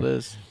That's all figure. it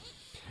is.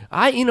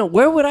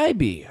 Where would I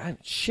be?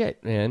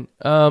 Shit, man.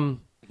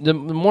 The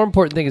more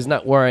important thing is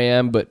not where I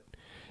am, but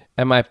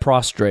am I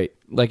prostrate?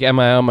 Like, am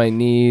I on my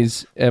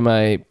knees? Am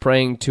I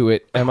praying to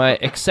it? Am I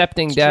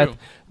accepting death? True.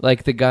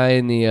 Like the guy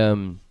in the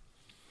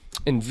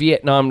in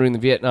Vietnam during the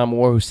Vietnam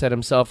War who set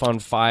himself on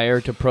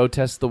fire to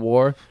protest the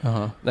war.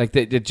 Like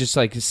they just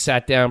like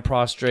sat down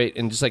prostrate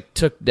and just like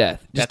took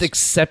death. Just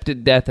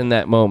accepted death in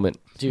that moment.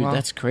 Dude,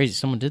 that's crazy.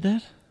 Someone did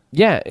that?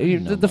 Yeah,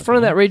 the front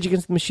of that Rage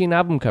Against the Machine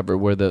album cover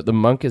where the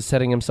monk is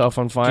setting himself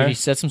on fire. Dude, he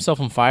sets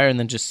himself on fire and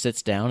then just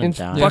sits down and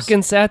dies.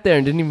 Fucking sat there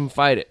and didn't even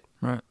fight it.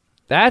 Right.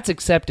 That's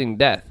accepting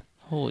death.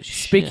 Holy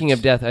shit. Speaking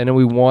of death, I know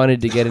we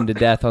wanted to get into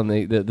death on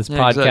this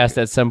podcast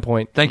exactly. at some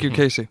point. Thank you,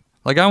 Casey.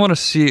 Like, I want to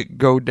see it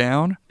go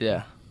down.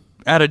 Yeah.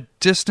 At a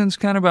distance,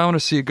 kind of, but I want to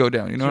see it go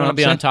down. You know You what want I'm to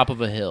be saying? on top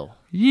of a hill.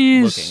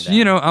 Yes,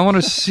 looking down. I want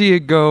to see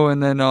it go,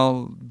 and then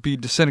I'll be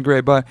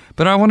disintegrated by.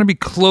 But I want to be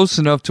close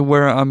enough to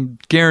where I'm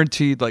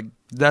guaranteed, like,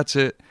 that's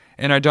it,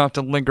 and I don't have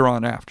to linger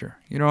on after.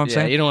 You know what I'm Yeah,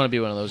 saying? you don't want to be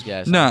one of those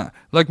guys. Nah,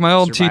 like my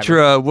old Survivor. teacher,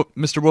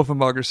 Mr.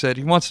 Wolfenbacher said,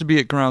 he wants to be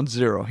at ground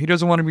zero. He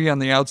doesn't want to be on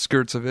the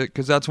outskirts of it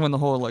because that's when the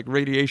whole like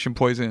radiation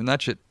poisoning and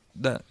that shit,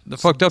 the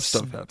fucked up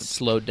stuff happens.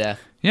 Slow death.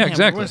 Yeah, Man,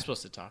 exactly. We weren't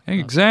supposed to talk about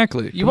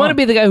Exactly. You want to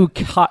be the guy who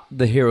caught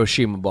the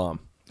Hiroshima bomb.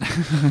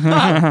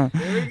 Yeah, Like,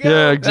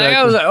 I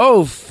exactly. was like,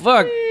 oh,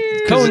 fuck.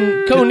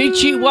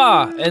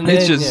 Konnichiwa. And then,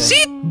 It's just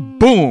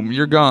boom,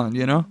 you're gone.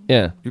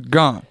 yeah. You're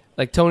gone.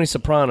 Like Tony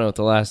Soprano at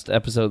the last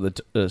episode of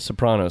The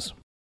Sopranos.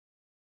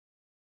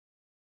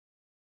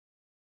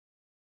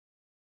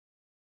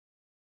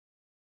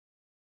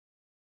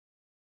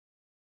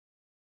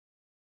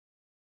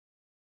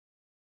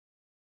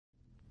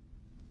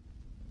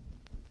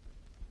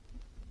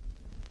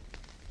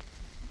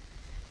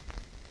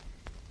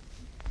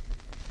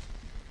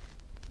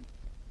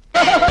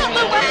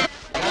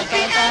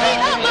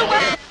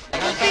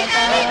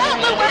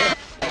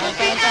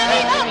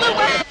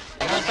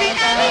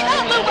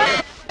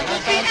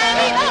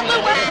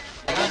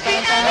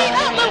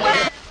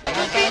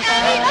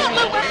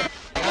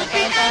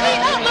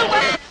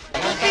 Okay,